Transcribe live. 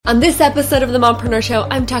On this episode of the Mompreneur Show,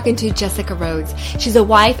 I'm talking to Jessica Rhodes. She's a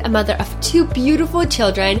wife, a mother of 2 beautiful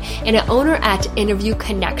children, and an owner at Interview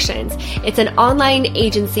Connections. It's an online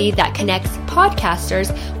agency that connects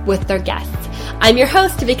podcasters with their guests. I'm your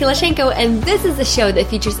host, Vicky Lashenko, and this is a show that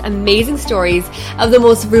features amazing stories of the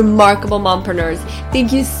most remarkable mompreneurs.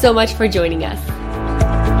 Thank you so much for joining us.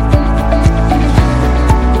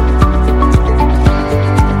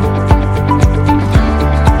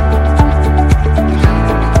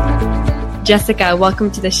 Jessica,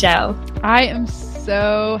 welcome to the show. I am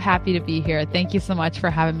so happy to be here. Thank you so much for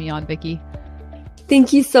having me on, Vicky.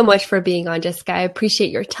 Thank you so much for being on, Jessica. I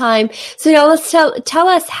appreciate your time. So now let's tell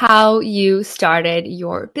us how you started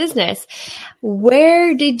your business.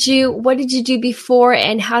 What did you do before,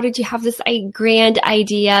 and how did you have this grand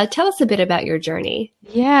idea? Tell us a bit about your journey.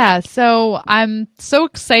 Yeah, so I'm so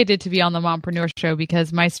excited to be on the Mompreneur Show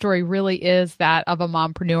because my story really is that of a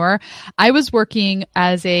mompreneur. I was working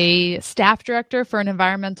as a staff director for an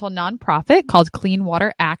environmental nonprofit called Clean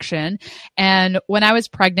Water Action. And when I was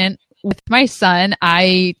pregnant with my son,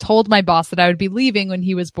 I told my boss that I would be leaving when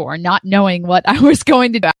he was born, not knowing what I was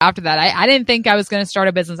going to do after that. I didn't think I was going to start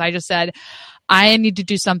a business. I just said, I need to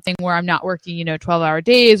do something where I'm not working, 12-hour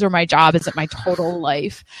days, or my job isn't my total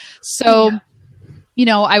life. So,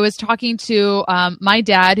 I was talking to my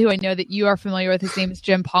dad, who I know that you are familiar with. His name is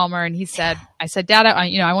Jim Palmer. And I said, Dad,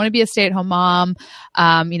 I want to be a stay-at-home mom.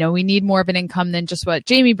 We need more of an income than just what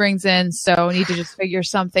Jamie brings in. So we need to just figure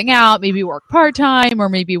something out, maybe work part-time, or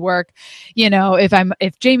maybe work,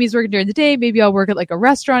 if Jamie's working during the day, maybe I'll work at like a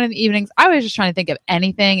restaurant in the evenings. I was just trying to think of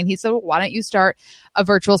anything. And he said, well, why don't you start a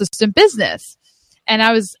virtual assistant business? And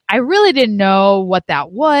I really didn't know what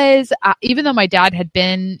that was. Even though my dad had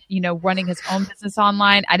been, running his own business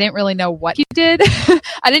online, I didn't really know what he did. I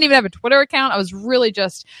didn't even have a Twitter account. I was really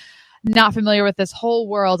just not familiar with this whole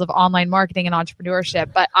world of online marketing and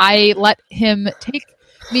entrepreneurship. But I let him take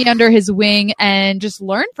me under his wing and just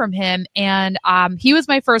learn from him. And he was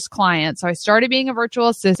my first client. So I started being a virtual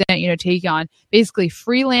assistant, taking on basically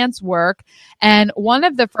freelance work. And one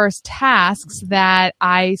of the first tasks that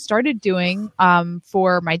I started doing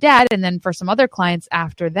for my dad, and then for some other clients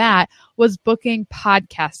after that, was booking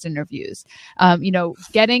podcast interviews,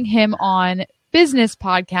 getting him on business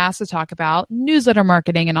podcasts to talk about newsletter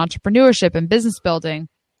marketing and entrepreneurship and business building.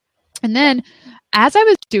 And then as I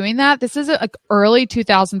was doing that, this is early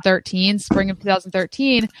 2013, spring of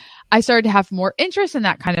 2013, I started to have more interest in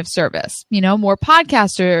that kind of service, more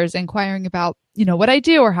podcasters inquiring about, what I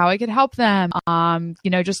do or how I could help them,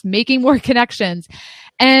 just making more connections.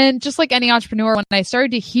 And just like any entrepreneur, when I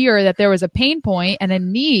started to hear that there was a pain point and a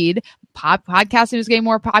need, podcasting was getting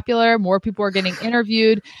more popular, more people were getting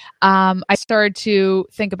interviewed. I started to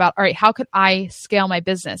think about, all right, how could I scale my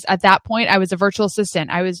business? At that point, I was a virtual assistant.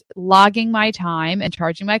 I was logging my time and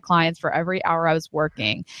charging my clients for every hour I was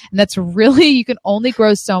working. And that's really, you can only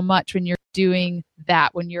grow so much when you're doing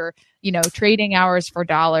that, when you're, trading hours for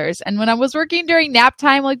dollars. And when I was working during nap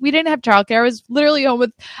time, we didn't have childcare. I was literally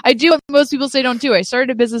home I do what most people say don't do. I started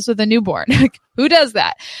a business with a newborn. Who does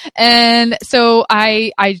that? And so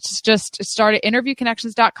I just started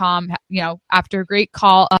interviewconnections.com, after a great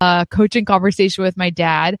coaching conversation with my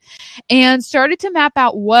dad, and started to map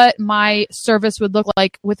out what my service would look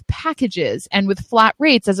like with packages and with flat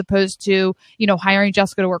rates, as opposed to, hiring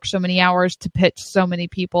Jessica to work so many hours to pitch so many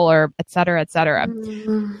people, or et cetera, et cetera.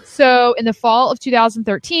 Mm-hmm. So in the fall of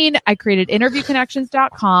 2013, I created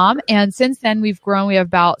interviewconnections.com. And since then we've grown. We have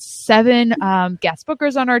about 7 guest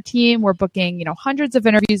bookers on our team. We're booking, hundreds of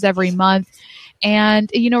interviews every month. And,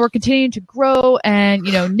 we're continuing to grow and,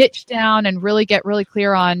 niche down and really get really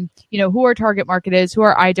clear on, who our target market is, who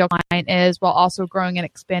our ideal client is, while also growing and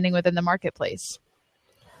expanding within the marketplace.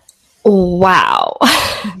 Wow.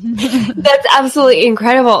 That's absolutely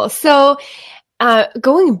incredible. So,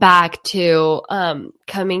 going back to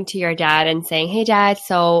coming to your dad and saying, hey, Dad,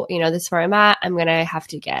 so, this is where I'm at. I'm going to have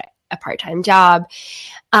to get a part-time job.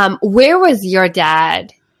 Where was your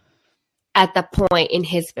dad at the point in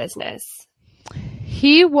his business?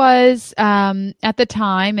 He was at the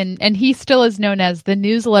time, and he still is known as the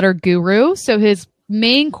newsletter guru. So his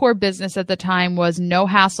main core business at the time was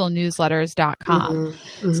nohasslenewsletters.com.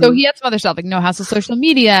 Mm-hmm. Mm-hmm. So he had some other stuff like No Hassle Social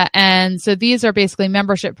Media. And so these are basically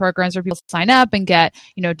membership programs where people sign up and get,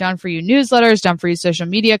 done for you newsletters, done for you social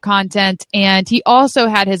media content. And he also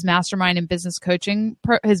had his mastermind and business coaching,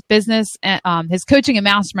 his coaching and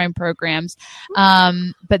mastermind programs.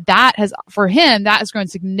 But that has grown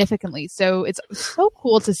significantly. So it's so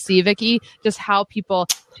cool to see, Vicky, just how people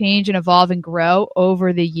change and evolve and grow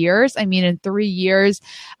over the years. I mean, in 3 years, years.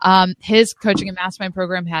 His coaching and mastermind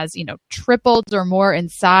program has, tripled or more in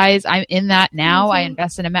size. I'm in that now. I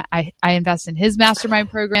invest in his mastermind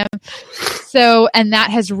program. So, and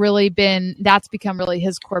that's become really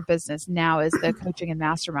his core business now, is the coaching and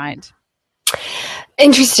mastermind.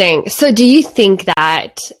 Interesting. So do you think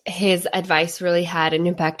that his advice really had an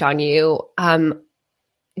impact on you?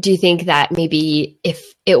 Do you think that maybe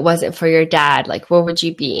if it wasn't for your dad, like where would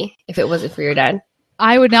you be if it wasn't for your dad?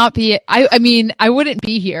 I would not be, I wouldn't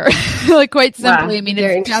be here, like quite simply. Wow, I mean,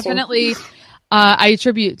 it's definitely, I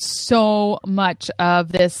attribute so much of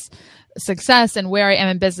this success and where I am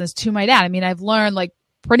in business to my dad. I mean, I've learned like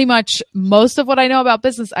pretty much most of what I know about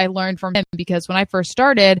business, I learned from him, because when I first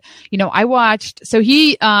started, I watched, so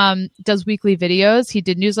he does weekly videos. He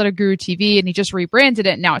did Newsletter Guru TV, and he just rebranded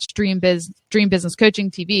it. And now it's Dream Business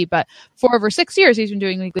Coaching TV. But for over 6 years, he's been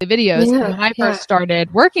doing weekly videos. Yeah, and when I first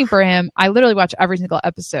started working for him, I literally watched every single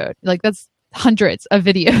episode. Like, that's hundreds of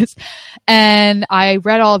videos. And I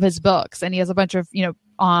read all of his books, and he has a bunch of,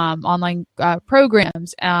 online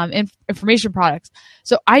programs, information products.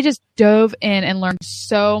 So I just dove in and learned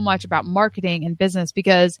so much about marketing and business,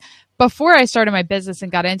 because before I started my business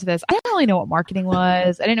and got into this, I didn't really know what marketing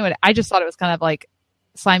was. I didn't know I just thought it was kind of like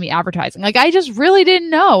slimy advertising. Like, I just really didn't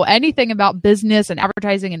know anything about business and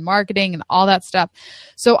advertising and marketing and all that stuff.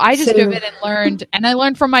 So I just dove in and learned, and I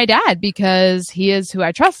learned from my dad, because he is who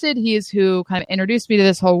I trusted. He is who kind of introduced me to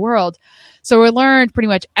this whole world. So I learned pretty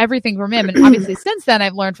much everything from him. And obviously since then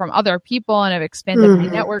I've learned from other people, and I've expanded my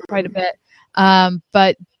network quite a bit.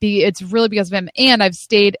 But it's really because of him. And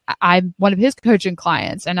I'm one of his coaching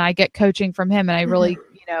clients, and I get coaching from him, and I really,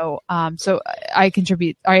 so I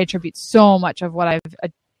attribute so much of what I've,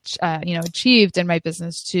 achieved in my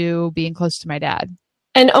business to being close to my dad.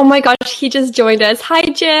 And oh my gosh, he just joined us. Hi,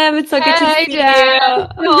 Jim. It's so good to see Jim. You.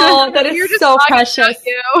 Oh, that is so precious.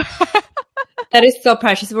 That is so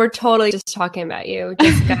precious. We're totally just talking about you.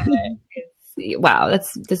 Jessica. Wow,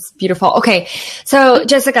 that's beautiful. Okay, so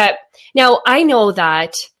Jessica, now I know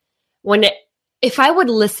that if I would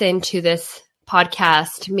listen to this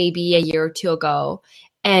podcast maybe a year or two ago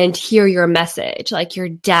and hear your message, like your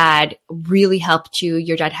dad really helped you,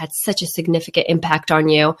 your dad had such a significant impact on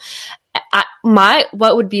you,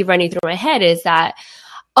 what would be running through my head is that,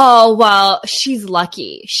 oh, well, she's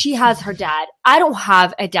lucky. She has her dad. I don't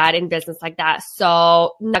have a dad in business like that,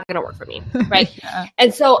 so not going to work for me, right? Yeah.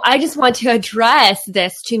 And so I just want to address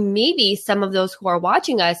this to maybe some of those who are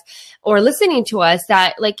watching us or listening to us,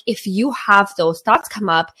 that like, if you have those thoughts come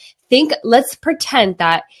up, let's pretend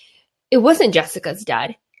that it wasn't Jessica's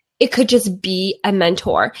dad. It could just be a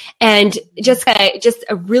mentor. And just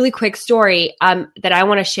a really quick story that I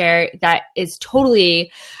want to share that is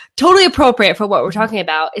totally appropriate for what we're talking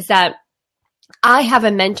about, is that I have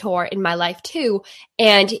a mentor in my life too.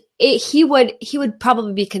 And he would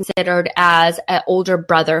probably be considered as an older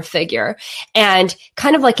brother figure, and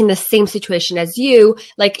kind of like in the same situation as you.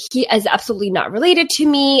 Like, he is absolutely not related to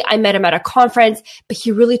me. I met him at a conference, but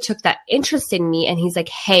he really took that interest in me. And he's like,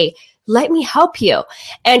 hey, let me help you.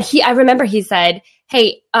 And I remember he said,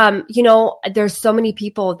 hey, there's so many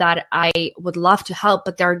people that I would love to help,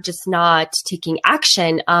 but they're just not taking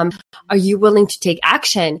action. Are you willing to take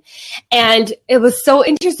action? And it was so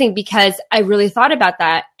interesting, because I really thought about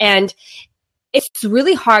that. And it's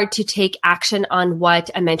really hard to take action on what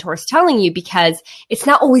a mentor is telling you, because it's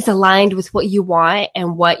not always aligned with what you want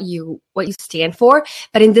and what you stand for.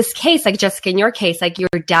 But in this case, like Jessica, in your case, like your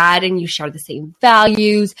dad and you share the same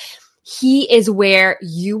values. He is where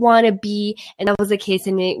you want to be. And that was the case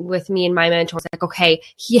with me and my mentors. Like, okay,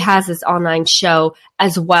 he has this online show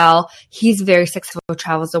as well. He's very successful,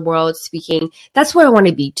 travels the world speaking. That's where I want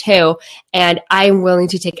to be too. And I'm willing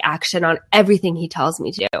to take action on everything he tells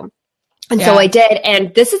me to. And so I did.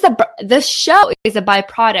 And this show is a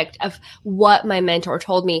byproduct of what my mentor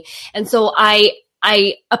told me. And so I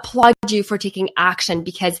applaud you for taking action,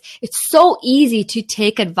 because it's so easy to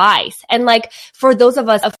take advice. And like, for those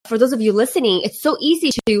of you listening, it's so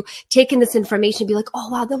easy to take in this information and be like, oh,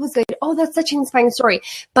 wow, that was good. Oh, that's such an inspiring story.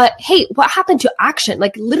 But hey, what happened to action?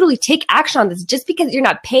 Like, literally take action on this. Just because you're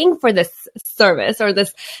not paying for this service or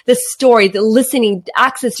this story, the listening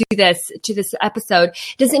access to this episode,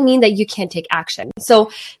 doesn't mean that you can't take action.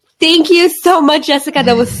 So thank you so much, Jessica.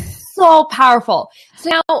 That was so powerful. So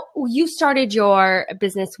now you started your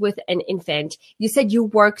business with an infant. You said you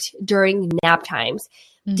worked during nap times.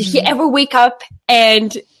 Mm-hmm. Did he ever wake up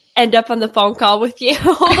and end up on the phone call with you?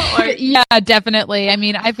 Yeah, definitely. I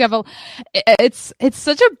mean, it's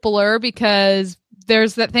such a blur, because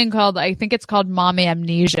there's that thing called, I think it's called mom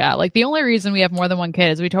amnesia. Like the only reason we have more than one kid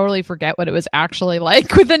is we totally forget what it was actually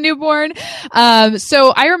like with a newborn.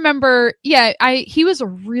 So I remember, he was a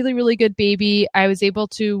really, really good baby. I was able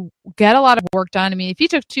to get a lot of work done. I mean, if he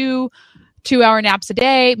took 2-hour naps a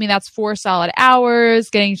day, I mean, that's 4 solid hours,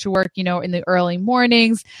 getting to work, in the early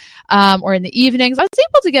mornings, or in the evenings. I was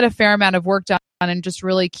able to get a fair amount of work done and just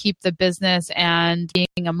really keep the business and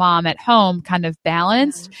being a mom at home kind of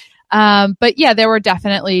balanced. But yeah, there were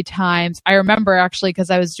definitely times I remember actually, because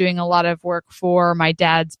I was doing a lot of work for my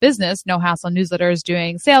dad's business, No Hassle Newsletters,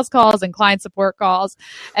 doing sales calls and client support calls.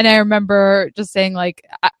 And I remember just saying I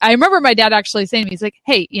remember my dad actually saying to me, he's like,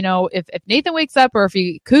 hey, if Nathan wakes up or if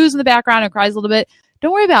he coos in the background and cries a little bit,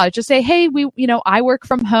 don't worry about it. Just say, hey, I work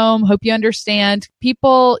from home. Hope you understand.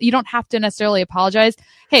 People, you don't have to necessarily apologize.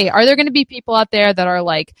 Hey, are there going to be people out there that are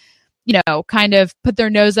kind of put their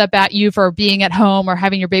nose up at you for being at home or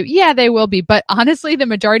having your baby? Yeah, they will be. But honestly, the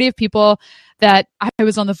majority of people that I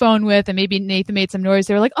was on the phone with, and maybe Nathan made some noise,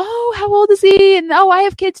 they were like, oh, how old is he? And oh, I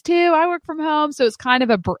have kids too. I work from home. So it's kind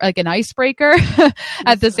of an icebreaker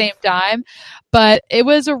at the same time. But it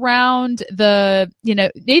was around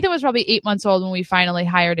Nathan was probably 8 months old when we finally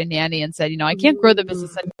hired a nanny and said, I can't grow the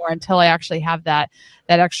business anymore until I actually have that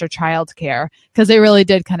extra child care, because they really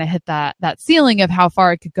did kind of hit that ceiling of how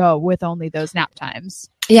far it could go with only those nap times.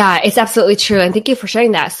 Yeah, it's absolutely true. And thank you for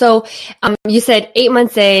sharing that. So, you said 8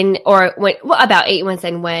 months in, or about 8 months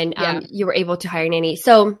in when you were able to hire a nanny.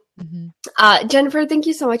 So, Jennifer, thank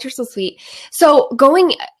you so much. You're so sweet. So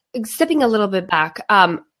stepping a little bit back,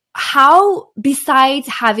 how, besides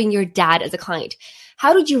having your dad as a client,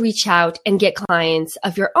 how did you reach out and get clients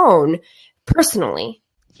of your own personally?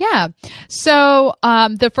 Yeah. So,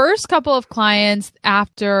 the first couple of clients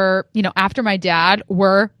after my dad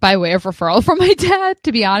were by way of referral from my dad,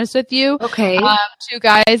 to be honest with you. Okay. 2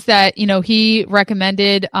 guys that, he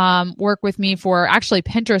recommended, work with me for actually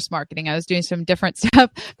Pinterest marketing. I was doing some different stuff,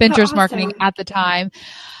 Pinterest marketing at the time.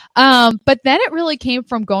 But then it really came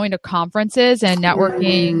from going to conferences and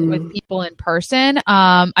networking with people in person.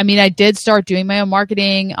 I did start doing my own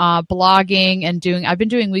marketing, blogging, and I've been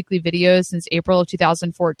doing weekly videos since April of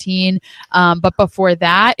 2014. But before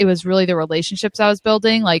that, it was really the relationships I was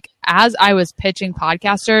building. Like, as I was pitching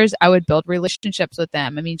podcasters, I would build relationships with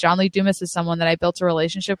them. John Lee Dumas is someone that I built a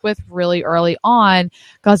relationship with really early on,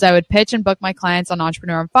 because I would pitch and book my clients on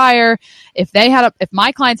Entrepreneur on Fire. If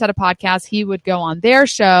my clients had a podcast, he would go on their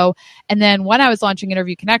show. And then when I was launching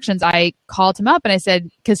Interview Connections, I called him up and I said,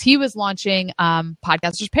 because he was launching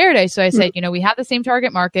Podcasters Paradise. So I said, we have the same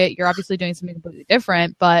target market. You're obviously doing something completely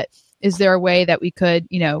different, but is there a way that we could,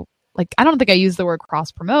 I don't think I used the word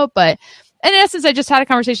cross promote, but in essence, I just had a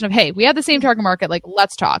conversation of, hey, we have the same target market. Like,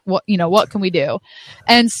 let's talk. What can we do?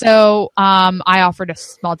 And so, I offered a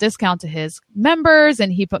small discount to his members,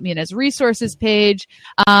 and he put me in his resources page.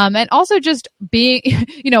 And also just being,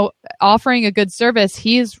 offering a good service.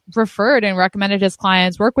 He's referred and recommended his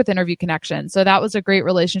clients work with Interview Connections. So that was a great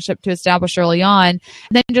relationship to establish early on. And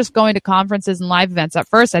then just going to conferences and live events. At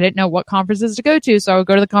first, I didn't know what conferences to go to. So I would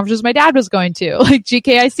go to the conferences my dad was going to, like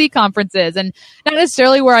GKIC conferences, and not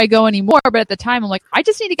necessarily where I go anymore. But at the time, I'm like, I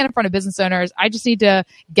just need to get in front of business owners. I just need to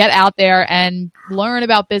get out there and learn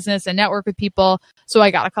about business and network with people. So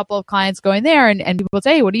I got a couple of clients going there, and people would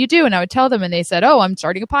say, hey, what do you do? And I would tell them, and they said, oh, I'm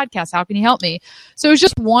starting a podcast. How can you help me? So it was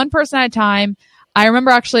just one person at a time. I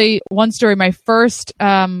remember actually one story, my first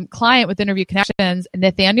client with Interview Connections,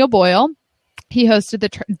 Nathaniel Boyle. He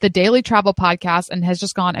hosted the Daily Travel podcast and has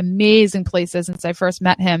just gone amazing places since I first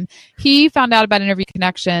met him. He found out about Interview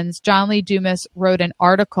Connections. John Lee Dumas wrote an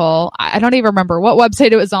article. I don't even remember what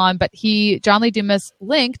website it was on, but John Lee Dumas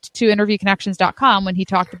linked to interviewconnections.com when he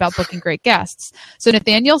talked about booking great guests. So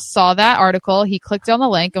Nathaniel saw that article. He clicked on the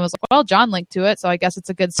link and was like, well, John linked to it, so I guess it's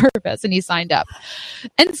a good service. And he signed up.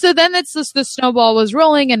 And so then the snowball was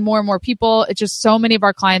rolling, and more people. It's just so many of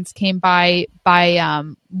our clients came by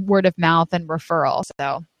word of mouth and referral.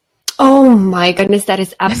 So, oh my goodness, that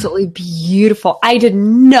is absolutely beautiful. I did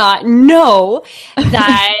not know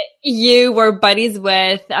that you were buddies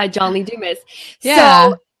with John Lee Dumas.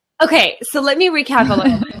 Yeah. So, okay, so let me recap a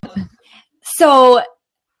little bit. So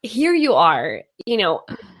here you are,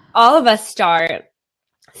 all of us start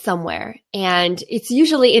somewhere, and it's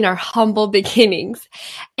usually in our humble beginnings.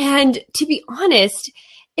 And to be honest,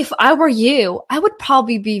 if I were you, I would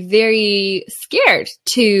probably be very scared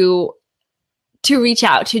to reach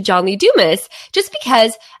out to John Lee Dumas, just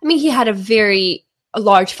because, he had a very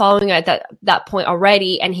large following at that point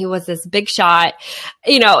already, and he was this big shot,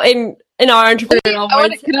 in our entrepreneurial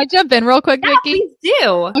world. Can I jump in real quick, yeah, Vicki? Please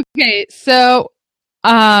do. Okay, so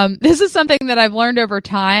this is something that I've learned over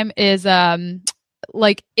time is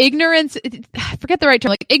like ignorance, I forget the right term,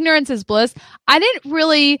 like ignorance is bliss. I didn't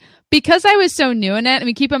really, because I was so new in it. I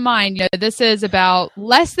mean, keep in mind, you know, this is about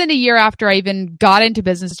less than a year after I even got into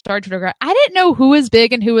business, started photography. I didn't know who was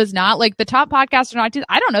big and who was not. Like the top podcasters on iTunes,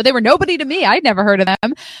 I don't know. They were nobody to me. I'd never heard of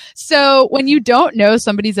them. So when you don't know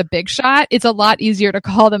somebody's a big shot, it's a lot easier to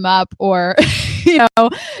call them up or, you know,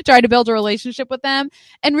 try to build a relationship with them.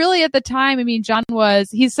 And really at the time, I mean,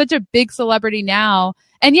 he's such a big celebrity now.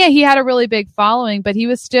 And yeah, he had a really big following, but he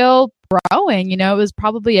was still growing. You know, it was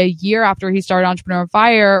probably a year after he started Entrepreneur on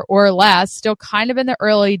Fire or less, still kind of in the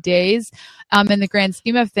early days in the grand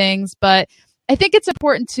scheme of things. But I think it's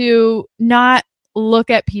important to not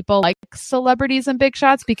look at people like celebrities and big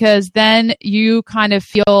shots, because then you kind of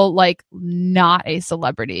feel like not a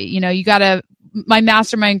celebrity. You know, my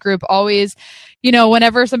mastermind group always, you know,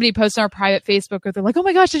 whenever somebody posts on our private Facebook or they're like, oh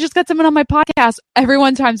my gosh, I just got someone on my podcast,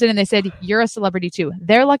 everyone chimes in and they said, you're a celebrity too.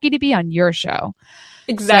 They're lucky to be on your show.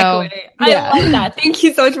 Exactly. So, yeah. I love that. Thank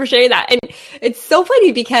you so much for sharing that. And it's so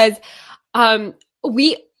funny because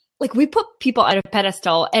we put people on a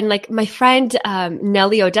pedestal, and like my friend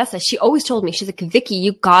Nelly Odessa, she always told me, she's like, Vicky,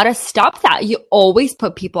 you gotta stop that. You always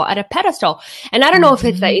put people at a pedestal. And I don't know if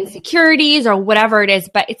it's the insecurities or whatever it is,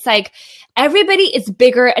 but it's like everybody is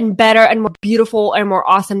bigger and better and more beautiful and more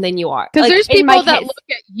awesome than you are. Because like, there's people that look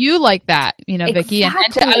at you like that, you know, Vicky.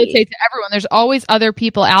 Exactly. And I would say to everyone, there's always other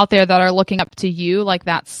people out there that are looking up to you like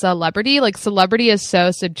that celebrity. Like celebrity is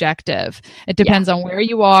so subjective. It depends on where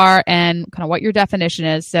you are and kind of what your definition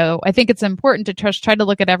is. So I think it's important to try to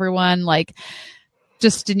look at everyone like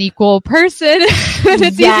just an equal person. And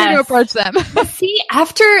it's easier to approach them. See,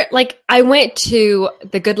 after like I went to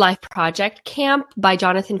the Good Life Project camp by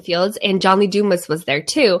Jonathan Fields, and John Lee Dumas was there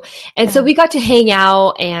too. And so we got to hang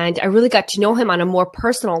out, and I really got to know him on a more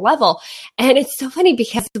personal level. And it's so funny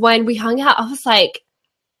because when we hung out, I was like,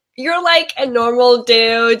 you're like a normal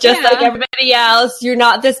dude, just like everybody else. You're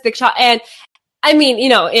not this big shot. And I mean, you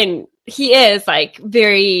know, he is like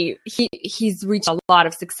he's reached a lot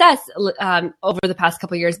of success over the past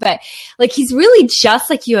couple of years, but like he's really just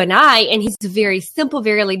like you and I, and he's very simple,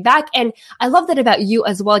 very laid back. And I love that about you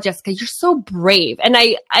as well, Jessica. You're so brave. And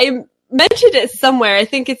I mentioned it somewhere. I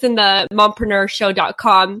think it's in the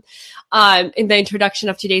mompreneurshow.com in the introduction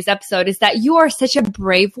of today's episode, is that you are such a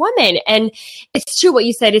brave woman. And it's true what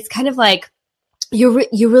you said. It's kind of like you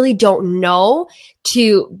really don't know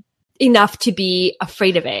enough to be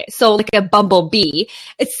afraid of it. So like a bumblebee,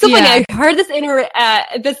 it's so funny. I heard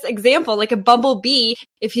this example, like a bumblebee,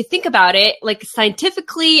 if you think about it, like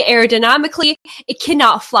scientifically, aerodynamically, it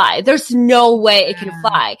cannot fly. There's no way it can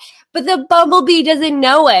fly, but the bumblebee doesn't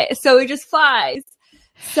know it. So it just flies.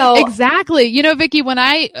 So exactly. You know, Vicky, now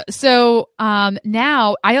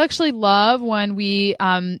I actually love when we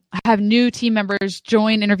have new team members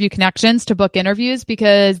join Interview Connections to book interviews,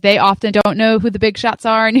 because they often don't know who the big shots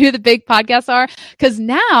are and who the big podcasts are. Because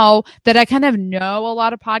now that I kind of know a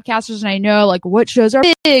lot of podcasters and I know like what shows are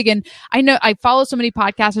big, and I know I follow so many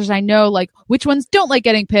podcasters, I know like which ones don't like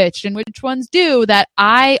getting pitched and which ones do, that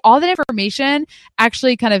all that information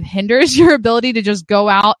actually kind of hinders your ability to just go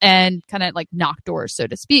out and kind of like knock doors, so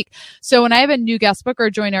to speak. So when I have a new guest booker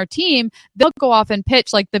join our team, they'll go off and pitch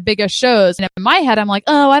like the biggest shows. And in my head, I'm like,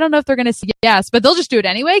 oh, I don't know if they're going to say yes, but they'll just do it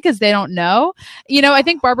anyway because they don't know. You know, I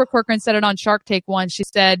think Barbara Corcoran said it on Shark Tank once. She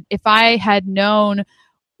said, if I had known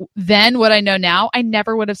then what I know now, I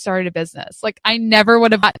never would have started a business. Like I never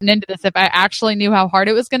would have gotten into this if I actually knew how hard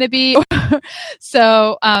it was going to be.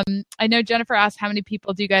 So I know Jennifer asked, how many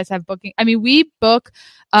people do you guys have booking? I mean, we book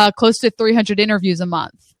close to 300 interviews a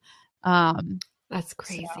month. That's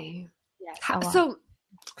crazy.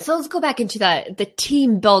 So let's go back into the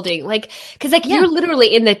team building, like, cause like you're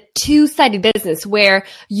literally in the two-sided business where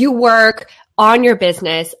you work on your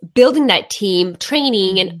business, building that team,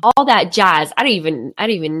 training and all that jazz. I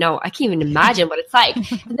don't even know. I can't even imagine what it's like.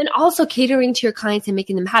 And then also catering to your clients and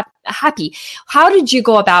making them happy. How did you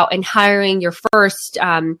go about in hiring your first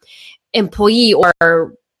employee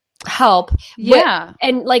or help? What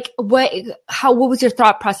was your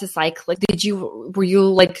thought process like? Like, were you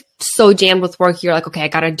like so jammed with work you're like, okay, I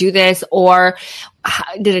gotta do this, or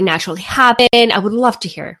did it naturally happen? I would love to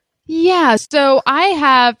hear. Yeah. So I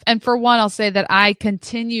have, and for one, I'll say that I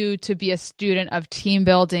continue to be a student of team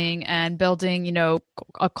building and building,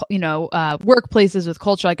 workplaces with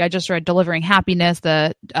culture. Like I just read Delivering Happiness,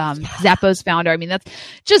 the Zappos founder. I mean, that's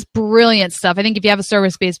just brilliant stuff. I think if you have a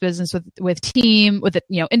service-based business with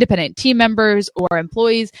independent team members or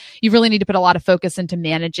employees, you really need to put a lot of focus into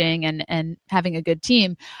managing and having a good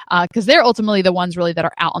team, because they're ultimately the ones really that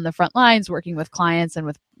are out on the front lines working with clients and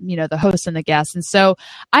with the hosts and the guests. And so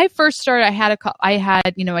I first started, I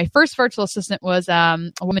had, my first virtual assistant was a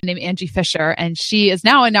woman named Angie Fisher, and she is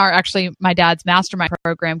now in my dad's mastermind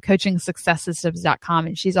program, coachingsuccesssystems.com.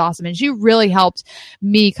 And she's awesome. And she really helped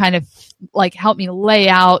me kind of help me lay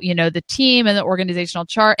out, the team and the organizational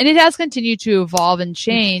chart. And it has continued to evolve and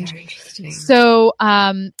change. So,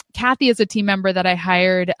 Kathy is a team member that I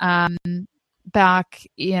hired, back,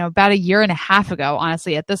 about a year and a half ago,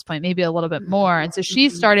 honestly, at this point, maybe a little bit more. And so she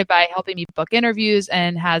started by helping me book interviews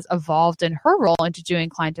and has evolved in her role into doing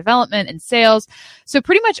client development and sales. So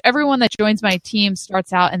pretty much everyone that joins my team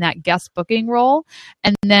starts out in that guest booking role.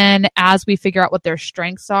 And then as we figure out what their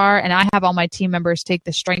strengths are, and I have all my team members take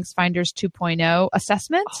the StrengthsFinders 2.0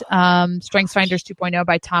 assessment. StrengthsFinders 2.0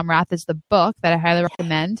 by Tom Rath is the book that I highly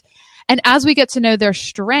recommend. And as we get to know their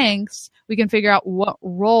strengths, we can figure out what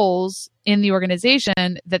roles in the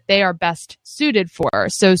organization that they are best suited for.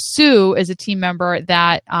 So Sue is a team member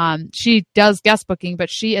that she does guest booking, but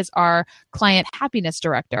she is our client happiness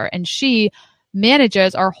director, and she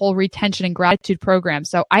manages our whole retention and gratitude program.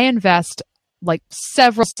 So I invest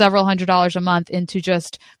several $100s a month into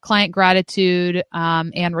just client gratitude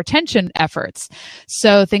and retention efforts.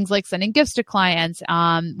 So things like sending gifts to clients,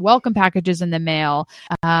 welcome packages in the mail,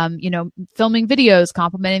 filming videos,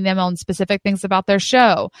 complimenting them on specific things about their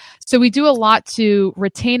show. So we do a lot to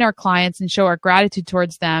retain our clients and show our gratitude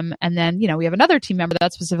towards them. And then, we have another team member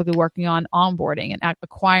that's specifically working on onboarding and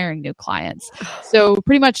acquiring new clients. So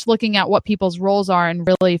pretty much looking at what people's roles are and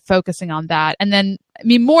really focusing on that. And then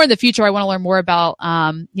more in the future, I want to learn more about,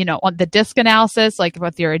 on the DISC analysis, like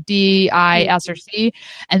if you're a D, I, S, or C.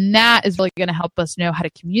 And that is really going to help us know how to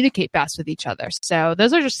communicate best with each other. So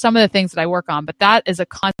those are just some of the things that I work on. But that is a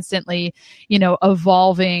constantly,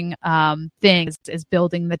 evolving thing is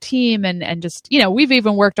building the team. And just, we've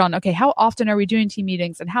even worked on, okay, how often are we doing team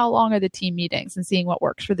meetings and how long are the team meetings and seeing what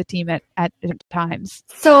works for the team at different times.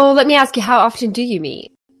 So let me ask you, how often do you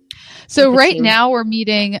meet? So right now we're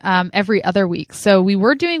meeting every other week. So we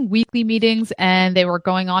were doing weekly meetings and they were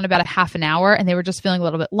going on about a half an hour and they were just feeling a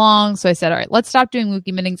little bit long. So I said, all right, let's stop doing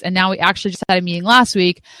weekly meetings. And now we actually just had a meeting last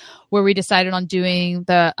week where we decided on doing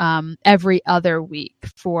the every other week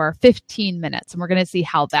for 15 minutes. And we're going to see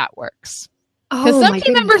how that works. Because some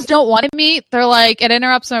team members don't want to meet. They're like, it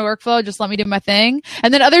interrupts my workflow. Just let me do my thing.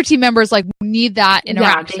 And then other team members need that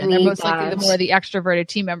interaction. They're most likely the more the extroverted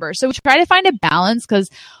team members. So we try to find a balance because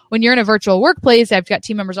when you're in a virtual workplace, I've got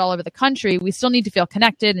team members all over the country. We still need to feel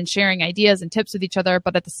connected and sharing ideas and tips with each other.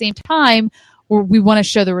 But at the same time, we want to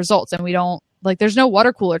show the results and we don't there's no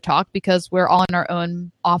water cooler talk because we're all in our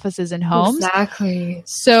own offices and homes. Exactly.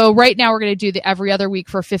 So right now we're going to do the every other week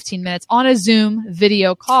for 15 minutes on a Zoom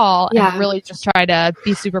video call and really just try to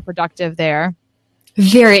be super productive there.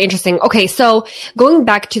 Very interesting. Okay, so going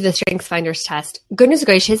back to the StrengthsFinders test, goodness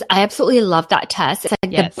gracious, I absolutely love that test. It's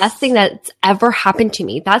the best thing that's ever happened to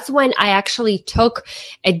me. That's when I actually took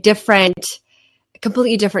a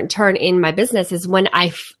completely different turn in my business is when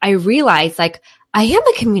I realized I am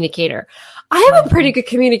a communicator. I am a pretty good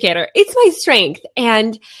communicator. It's my strength.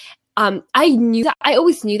 And I knew that. I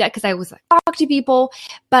always knew that because I was talk to people,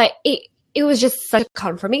 but it was just such a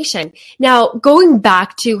confirmation. Now, going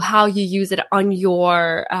back to how you use it on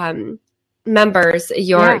your members,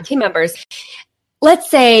 your team members,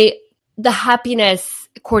 let's say the happiness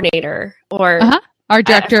coordinator or our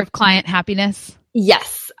director of client happiness.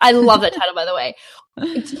 Yes. I love that title, by the way.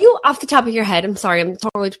 Do you, off the top of your head, I'm sorry, I'm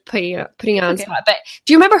totally putting you on the spot, but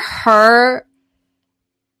do you remember her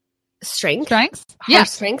strengths? Yeah.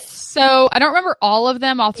 Strengths? So I don't remember all of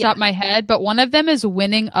them off the top of my head, but one of them is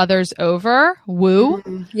winning others over. Woo.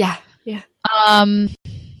 Mm-hmm. Yeah.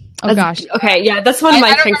 Oh gosh. Okay. Yeah. That's one of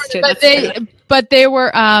my strengths too. But they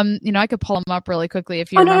were, I could pull them up really quickly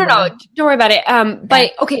if you remember. No. Don't worry about it.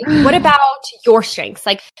 But okay. What about your strengths?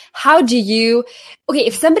 How do you,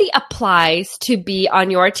 if somebody applies to be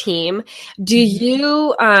on your team, do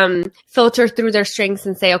you, filter through their strengths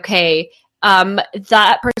and say, okay,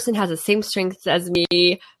 that person has the same strengths as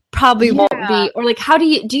me, probably won't be, or how do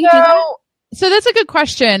you do that? So that's a good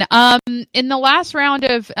question. In the last round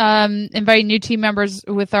of inviting new team members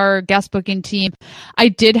with our guest booking team, I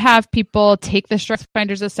did have people take the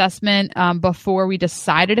StrengthsFinders assessment before we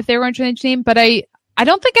decided if they were entering the team, but I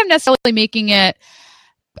don't think I'm necessarily making it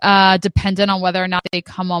dependent on whether or not they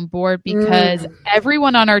come on board because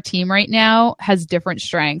everyone on our team right now has different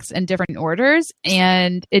strengths and different orders.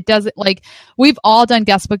 And it doesn't we've all done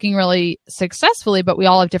guest booking really successfully, but we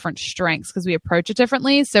all have different strengths because we approach it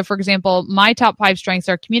differently. So for example, my top 5 strengths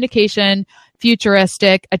are communication,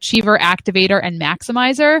 futuristic, achiever, activator, and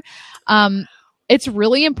maximizer. it's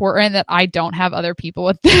really important that I don't have other people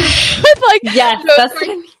with, with like, yes, that's what I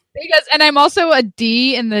mean. Because, and I'm also a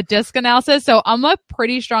D in the DISC analysis, so I'm a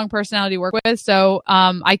pretty strong personality to work with. So,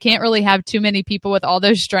 I can't really have too many people with all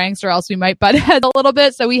those strengths, or else we might butt heads a little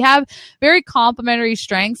bit. So we have very complementary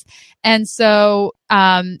strengths. And so,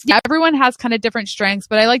 yeah, everyone has kind of different strengths,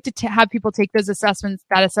 but I like to have people take that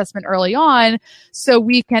assessment early on, so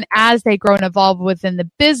we can, as they grow and evolve within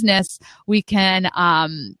the business, we can,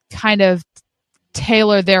 kind of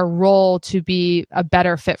tailor their role to be a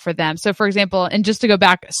better fit for them. So for example, and just to go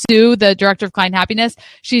back, Sue, the director of client happiness,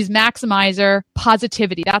 she's maximizer,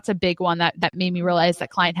 positivity. That's a big one that made me realize that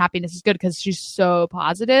client happiness is good because she's so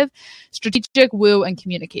positive. Strategic, woo, and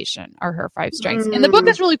communication are her 5 strengths. And the book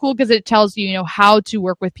is really cool because it tells you, how to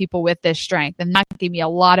work with people with this strength. And that gave me a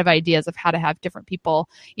lot of ideas of how to have different people,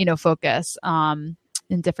 focus,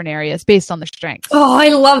 in different areas based on the strengths. Oh, I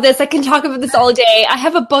love this. I can talk about this all day. I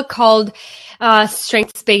have a book called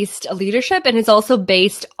Strengths-Based Leadership, and it's also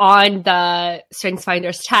based on the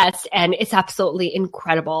StrengthsFinders test, and it's absolutely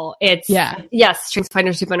incredible. It's, yes,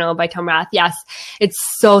 StrengthsFinders 2.0 by Tom Rath. Yes, it's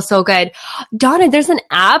so, so good. Donna, there's an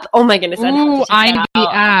app. Oh my goodness. Ooh, I need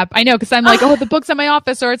the app. I know, because I'm like, the book's in my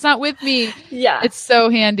office or it's not with me. Yeah. It's so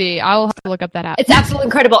handy. I'll have to look up that app. It's absolutely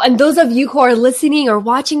incredible. And those of you who are listening or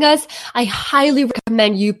watching us, I highly recommend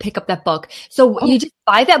you pick up that book. So you just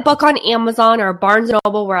buy that book on Amazon or Barnes &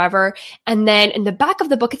 Noble, wherever. And then in the back of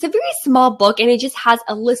the book, it's a very small book, and it just has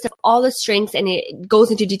a list of all the strengths, and it goes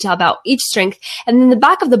into detail about each strength. And then in the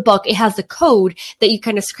back of the book, it has the code that you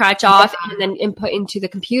kind of scratch off and then input into the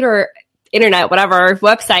computer, internet, whatever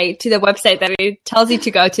website, to the website that it tells you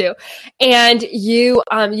to go to. And you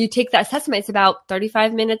take that assessment. It's about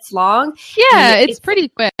 35 minutes long. Yeah, it's pretty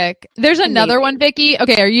quick. There's another one, Vicky.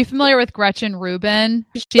 Okay. Are you familiar with Gretchen Rubin?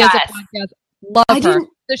 She has a podcast. Love her.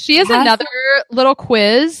 So she has another little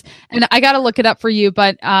quiz, and I got to look it up for you,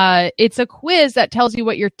 but it's a quiz that tells you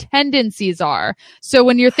what your tendencies are. So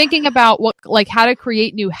when you're thinking about how to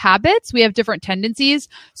create new habits, we have different tendencies.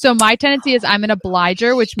 So my tendency is I'm an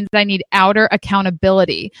obliger, which means I need outer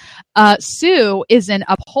accountability. Sue is an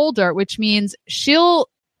upholder, which means she'll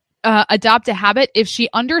adopt a habit if she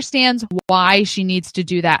understands why she needs to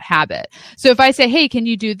do that habit. So if I say, hey, can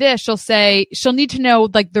you do this? She'll need to know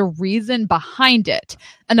the reason behind it.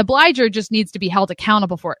 An obliger just needs to be held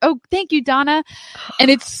accountable for it. Oh, thank you, Donna.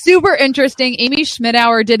 And it's super interesting. Amy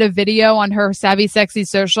Schmidauer did a video on her Savvy Sexy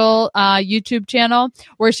Social YouTube channel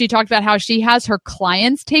where she talked about how she has her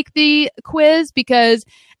clients take the quiz because,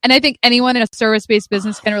 and I think anyone in a service-based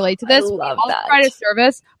business can relate to this. I love we that. Provide a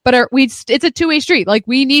service, but it's a two-way street.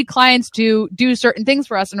 We need clients to do certain things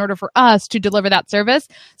for us in order for us to deliver that service.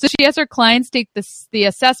 So she has her clients take the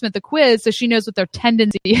assessment, the quiz, so she knows what their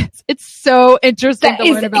tendency is. It's so interesting to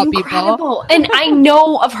learn about incredible. people. And I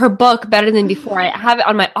know of her book better than before. I have it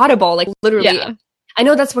on my Audible, literally. Yeah. I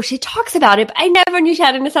know that's where she talks about it, but I never knew she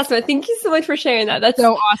had an assessment. Thank you so much for sharing that. That's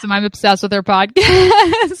so awesome. I'm obsessed with her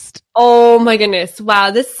podcast. Oh my goodness.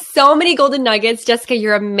 Wow. There's so many golden nuggets. Jessica,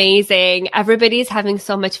 you're amazing. Everybody's having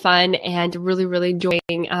so much fun and really, really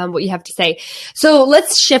enjoying what you have to say. So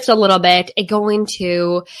let's shift a little bit and go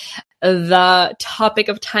into the topic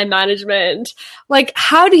of time management.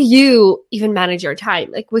 How do you even manage your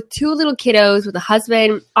time? With 2 little kiddos, with a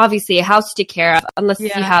husband, obviously a house to take care of, unless you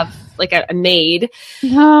have a maid.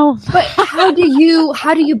 No. But how do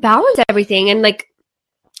you balance everything and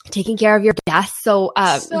taking care of your guests, so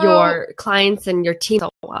your clients and your team so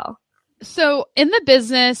well? So in the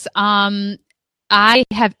business, I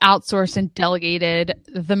have outsourced and delegated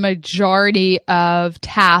the majority of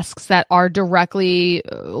tasks that are directly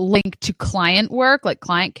linked to client work, like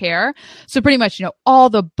client care. So pretty much, all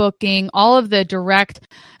the booking, all of the direct,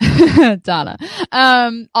 Donna,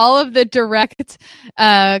 all of the direct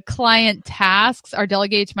client tasks are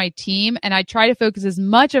delegated to my team. And I try to focus as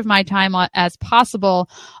much of my time as possible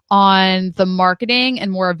on the marketing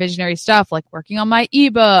and more visionary stuff, like working on my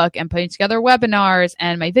ebook and putting together webinars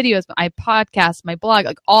and my videos, my podcasts, my blog,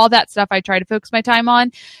 all that stuff I try to focus my time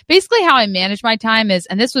on. Basically how I manage my time is,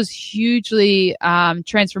 and this was hugely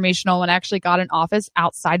transformational when I actually got an office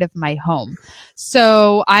outside of my home.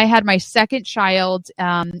 So I had my second child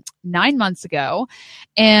 9 months ago.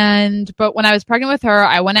 But when I was pregnant with her,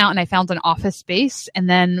 I went out and I found an office space. And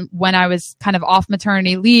then when I was kind of off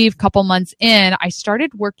maternity leave, couple months in, I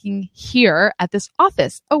started working here at this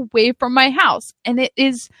office away from my house. And it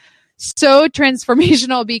is so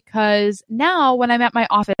transformational because now when I'm at my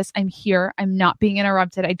office, I'm here. I'm not being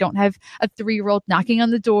interrupted. I don't have a 3-year-old knocking on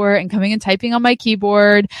the door and coming and typing on my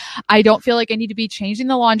keyboard. I don't feel like I need to be changing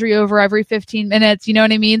the laundry over every 15 minutes. You know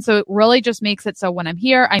what I mean? So it really just makes it so when I'm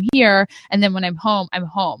here, I'm here. And then when I'm home, I'm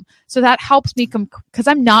home. So that helps me because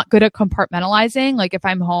I'm not good at compartmentalizing. Like if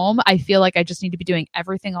I'm home, I feel like I just need to be doing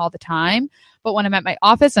everything all the time. But when I'm at my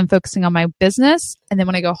office, I'm focusing on my business. And then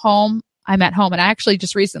when I go home, I'm at home. And I actually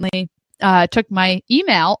just recently took my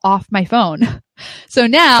email off my phone. So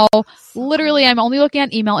now literally I'm only looking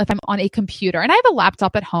at email if I'm on a computer, and I have a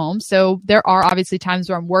laptop at home. So there are obviously times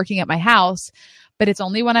where I'm working at my house, but it's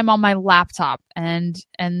only when I'm on my laptop. And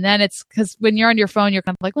then it's because when you're on your phone, you're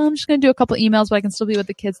kind of like, well, I'm just going to do a couple emails, but I can still be with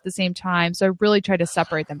the kids at the same time. So I really try to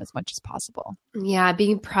separate them as much as possible. Yeah,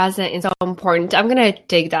 being present is so important. I'm going to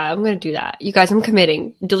dig that. I'm going to do that. You guys, I'm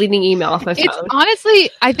committing. Deleting email off my phone. It's honestly,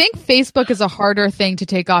 I think Facebook is a harder thing to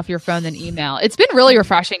take off your phone than email. It's been really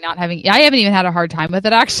refreshing not having, I haven't even had a hard time with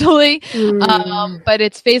it actually. But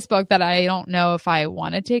it's Facebook that I don't know if I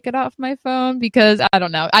want to take it off my phone because I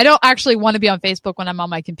don't know. I don't actually want to be on Facebook when I'm on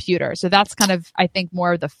my computer. So that's kind of, I think,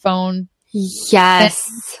 more of the phone.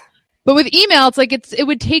 Yes. But with email, it's like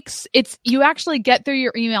you actually get through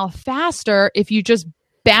your email faster if you just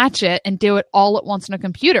batch it and do it all at once on a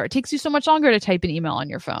computer. It takes you so much longer to type an email on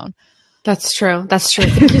your phone. That's true. That's true.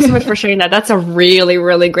 Thank you so much for sharing that. That's a really,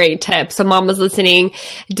 really great tip. So mom is listening,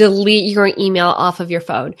 delete your email off of your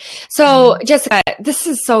phone. So Jessica, this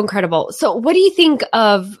is so incredible. So what do you think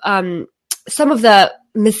of some of the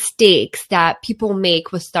mistakes that people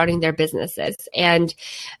make with starting their businesses, and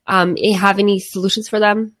you have any solutions for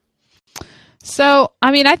them? So,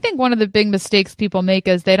 I mean, I think one of the big mistakes people make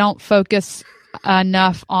is they don't focus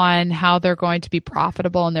enough on how they're going to be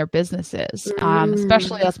profitable in their businesses.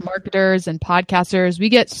 Especially us marketers and podcasters, we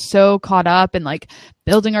get so caught up in like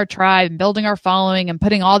building our tribe and building our following and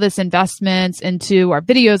putting all this investments into our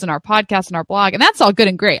videos and our podcast and our blog. And that's all good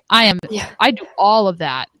and great. I do all of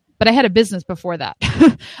that. But I had a business before that.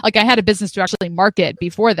 Like I had a business to actually market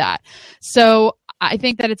before that. So I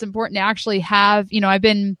think that it's important to actually have,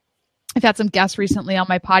 I've had some guests recently on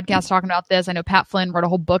my podcast talking about this. I know Pat Flynn wrote a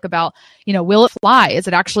whole book about, will it fly? Is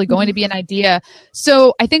it actually going to be an idea?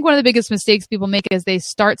 So I think one of the biggest mistakes people make is they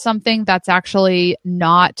start something that's actually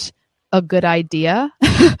not a good idea.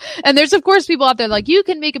 And there's of course people out there like, you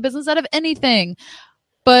can make a business out of anything.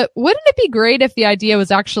 But wouldn't it be great if the idea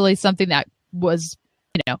was actually something that was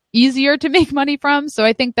easier to make money from? So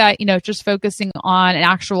I think that, just focusing on an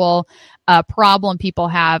actual problem people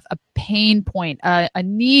have, a pain point, a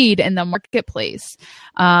need in the marketplace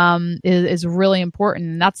is really important.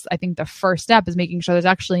 And that's, I think, the first step is making sure there's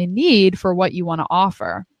actually a need for what you want to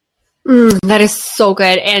offer. That is so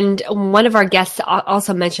good. And one of our guests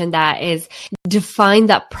also mentioned that is define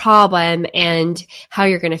that problem and how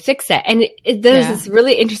you're going to fix it. And there's this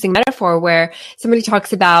really interesting metaphor where somebody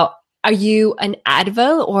talks about, are you an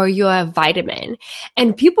Advil or are you a vitamin?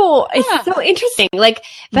 And people, it's so interesting. Like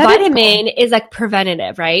vitamin is like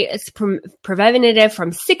preventative, right? It's preventative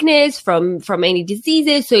from sickness, from any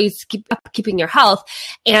diseases. So it's keeping your health.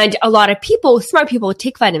 And a lot of people, smart people,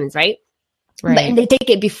 take vitamins, right? But they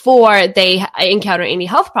take it before they encounter any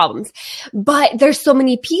health problems. But there's so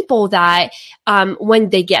many people that when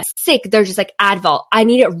they get sick, they're just like, Advil, I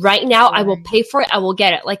need it right now. I will pay for it. I will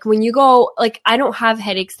get it. Like when you go, like I don't have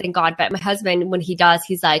headaches, thank God. But my husband, when he does,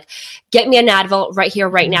 he's like, get me an Advil right here,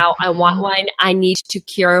 right now. I want one. I need to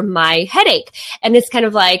cure my headache. And it's kind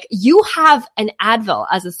of like you have an Advil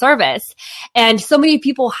as a service. And so many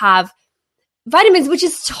people have vitamins, which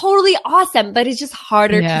is totally awesome, but it's just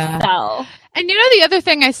harder to sell. And the other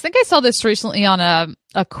thing, I think I saw this recently on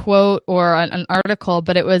a quote or an article,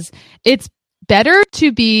 but it's better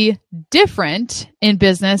to be different in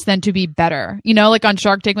business than to be better. Like on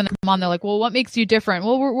Shark Tank when they come on, they're like, well, what makes you different?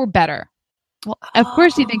 Well, we're better. Well, of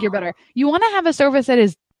course you think you're better. You want to have a service that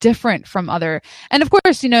is different from other. And of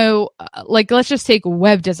course, like let's just take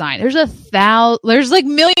web design. There's like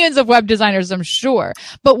millions of web designers, I'm sure.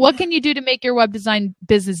 But what can you do to make your web design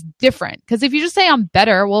business different? Because if you just say I'm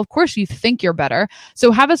better, well, of course you think you're better.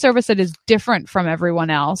 So have a service that is different from everyone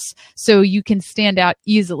else so you can stand out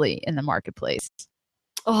easily in the marketplace.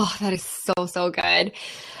 Oh, that is so good.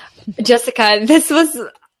 Jessica,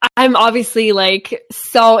 I'm obviously like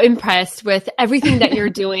so impressed with everything that you're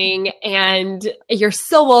doing, and you're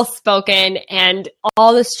so well spoken, and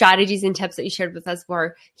all the strategies and tips that you shared with us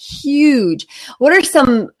were huge. What are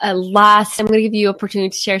some I'm going to give you an opportunity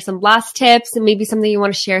to share some last tips and maybe something you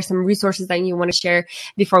want to share, some resources that you want to share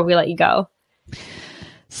before we let you go.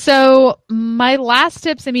 So my last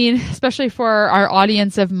tips, I mean, especially for our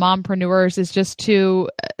audience of mompreneurs, is just to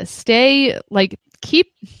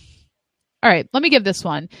all right, let me give this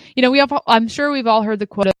one. I'm sure we've all heard the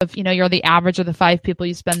quote of, you're the average of the 5 people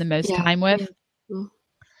you spend the most time with. Yeah.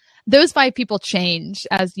 Those 5 people change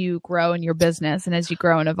as you grow in your business and as you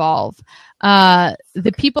grow and evolve.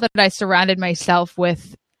 The people that I surrounded myself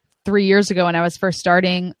with 3 years ago when I was first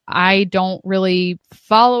starting, I don't really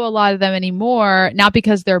follow a lot of them anymore, not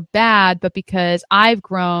because they're bad, but because I've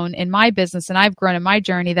grown in my business and I've grown in my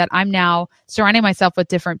journey that I'm now surrounding myself with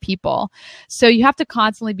different people. So you have to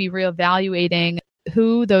constantly be reevaluating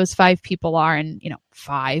who those 5 people are, and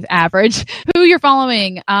 5 average, who you're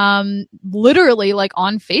following, literally like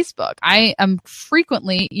on Facebook. I am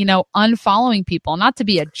frequently, unfollowing people, not to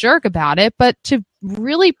be a jerk about it, but to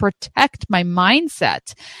really protect my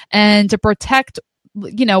mindset and to protect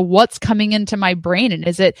what's coming into my brain, and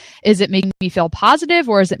is it making me feel positive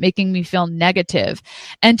or is it making me feel negative?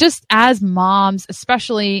 And just as moms,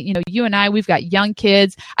 especially, you and I, we've got young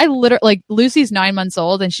kids. I literally, Lucy's 9 months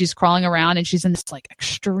old and she's crawling around and she's in this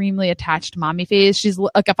extremely attached mommy phase. She's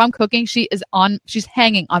like, if I'm cooking, she's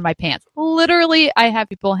hanging on my pants. Literally, I have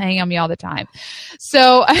people hanging on me all the time.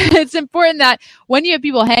 So it's important that when you have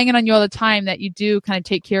people hanging on you all the time, that you do kind of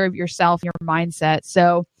take care of yourself, your mindset.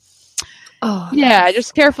 So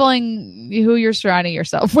just carefully who you're surrounding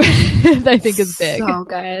yourself with, I think is big. So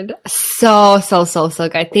good. So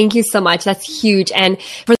good. Thank you so much. That's huge. And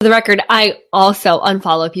for the record, I also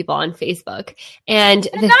unfollow people on Facebook. And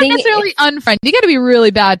the not thing necessarily unfriend. You got to be really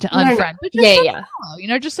bad to unfriend. But just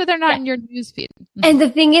follow, just so they're not in your newsfeed. And the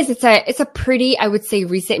thing is, it's a pretty, I would say,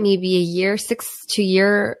 recent, maybe a year, 2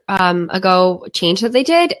 year ago change that they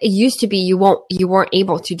did. It used to be you weren't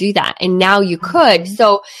able to do that, and now you could.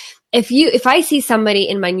 So if I see somebody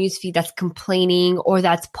in my newsfeed that's complaining or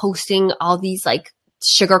that's posting all these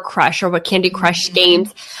Sugar Crush or what Candy Crush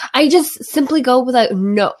games, I just simply go with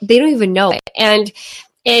no, they don't even know it.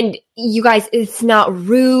 And you guys, it's not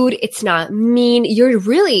rude. It's not mean. You're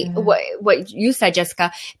really, what you said,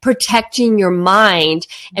 Jessica, protecting your mind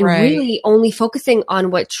and really only focusing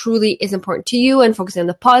on what truly is important to you and focusing on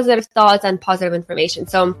the positive thoughts and positive information.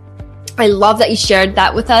 So I love that you shared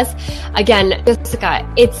that with us. Again, Jessica,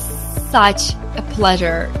 it's such a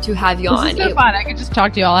pleasure to have you on. This is so fun. I could just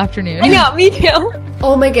talk to you all afternoon. I know, me too.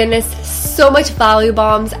 Oh my goodness, so much value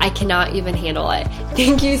bombs. I cannot even handle it.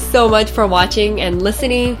 Thank you so much for watching and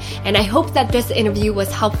listening, and I hope that this interview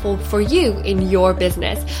was helpful for you in your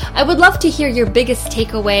business. I would love to hear your biggest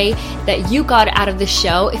takeaway that you got out of the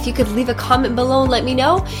show. If you could leave a comment below and let me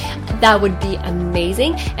know, that would be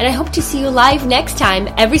amazing. And I hope to see you live next time,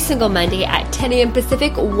 every single Monday at 10 a.m.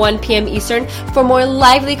 Pacific, 1 p.m. Eastern, for more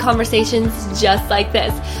lively conversations just like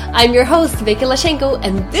this. I'm your host, Vicky Lashenko,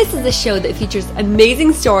 and this is a show that features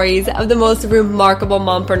amazing stories of the most remarkable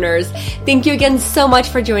mompreneurs. Thank you again so much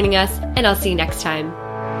for joining us, and I'll see you next time.